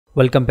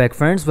Welcome back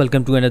friends,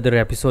 welcome to another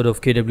episode of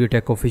KW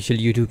Tech official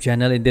YouTube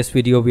channel. In this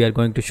video we are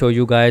going to show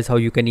you guys how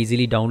you can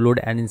easily download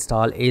and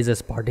install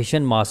EaseUS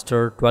Partition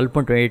Master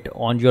 12.8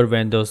 on your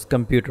Windows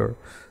computer.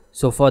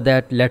 So for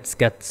that, let's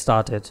get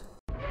started.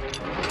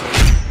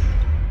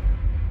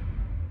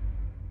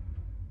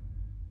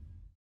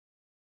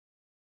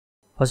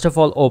 First of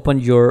all, open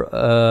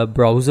your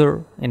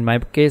browser. In my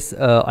case,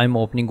 I'm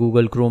opening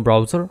Google Chrome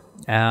browser,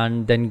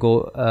 and then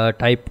go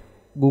type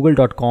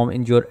google.com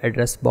in your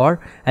address bar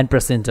and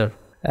press enter.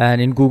 And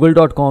in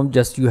google.com,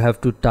 just you have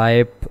to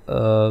type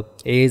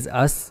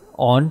EasUS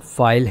on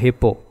file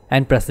hippo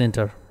and press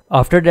enter.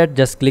 After that,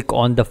 just click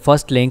on the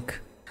first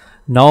link.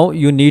 Now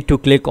you need to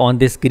click on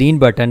this green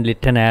button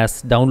written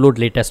as download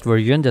latest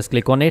version. Just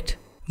click on it.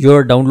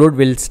 Your download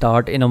will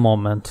start in a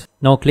moment.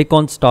 Now click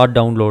on start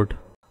download.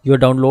 Your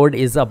download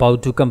is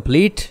about to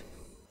complete.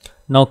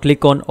 Now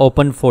click on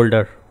open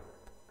folder.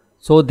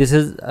 So this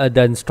is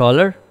the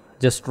installer.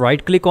 Just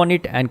right click on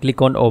it and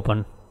click on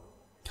open.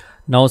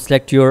 Now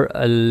select your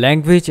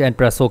language and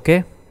press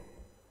OK.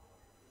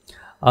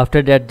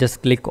 After that,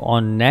 just click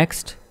on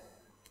next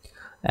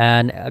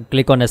and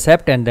click on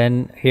accept, and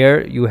then here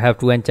you have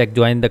to uncheck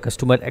join the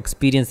customer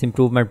experience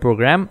improvement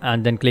program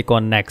and then click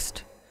on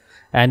next.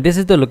 And this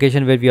is the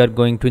location where we are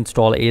going to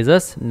install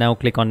EasUS. Now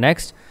click on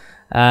next,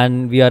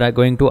 and we are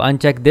going to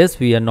uncheck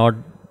this. We are not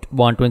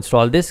want to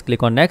install this.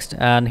 Click on next,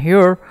 and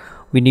here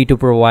we need to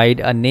provide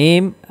a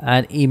name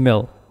and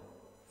email.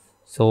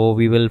 So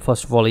we will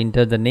first of all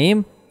enter the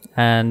name,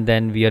 and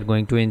then we are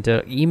going to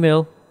enter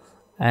email,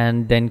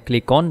 and then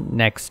click on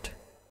next.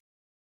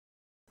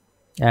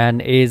 And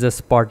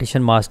EasUS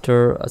Partition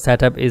Master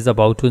setup is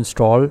about to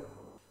install,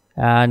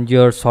 and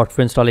your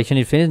software installation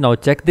is finished. Now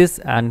check this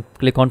and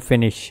click on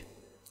finish,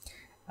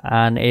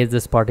 and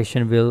EasUS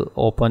Partition will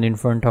open in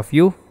front of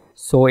you.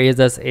 So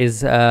EasUS is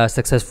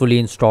successfully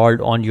installed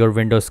on your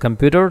Windows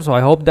computer. So I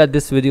hope that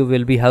this video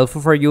will be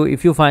helpful for you.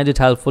 If you find it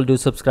helpful, do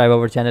subscribe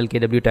our channel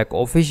KW Tech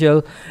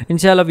Official.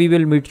 Inshallah, we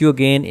will meet you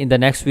again in the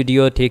next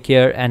video. Take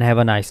care and have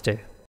a nice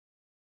day.